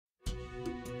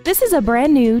This is a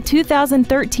brand new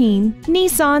 2013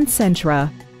 Nissan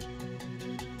Sentra.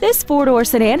 This four-door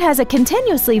sedan has a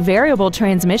continuously variable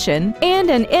transmission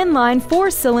and an inline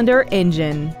four-cylinder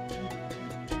engine.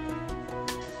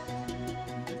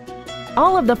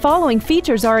 All of the following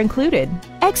features are included: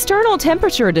 external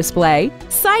temperature display,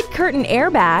 side curtain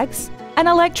airbags, an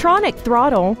electronic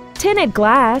throttle, tinted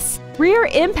glass, rear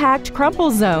impact crumple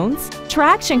zones,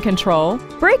 traction control,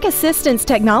 brake assistance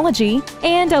technology,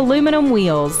 and aluminum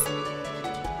wheels.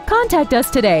 Contact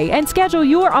us today and schedule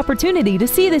your opportunity to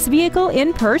see this vehicle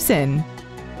in person.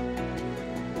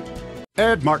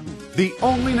 Ed Martin, the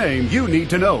only name you need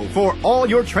to know for all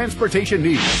your transportation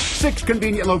needs. 6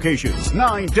 convenient locations,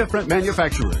 9 different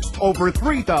manufacturers, over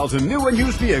 3,000 new and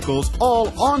used vehicles, all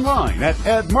online at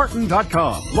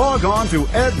edmartin.com. Log on to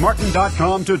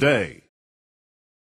edmartin.com today.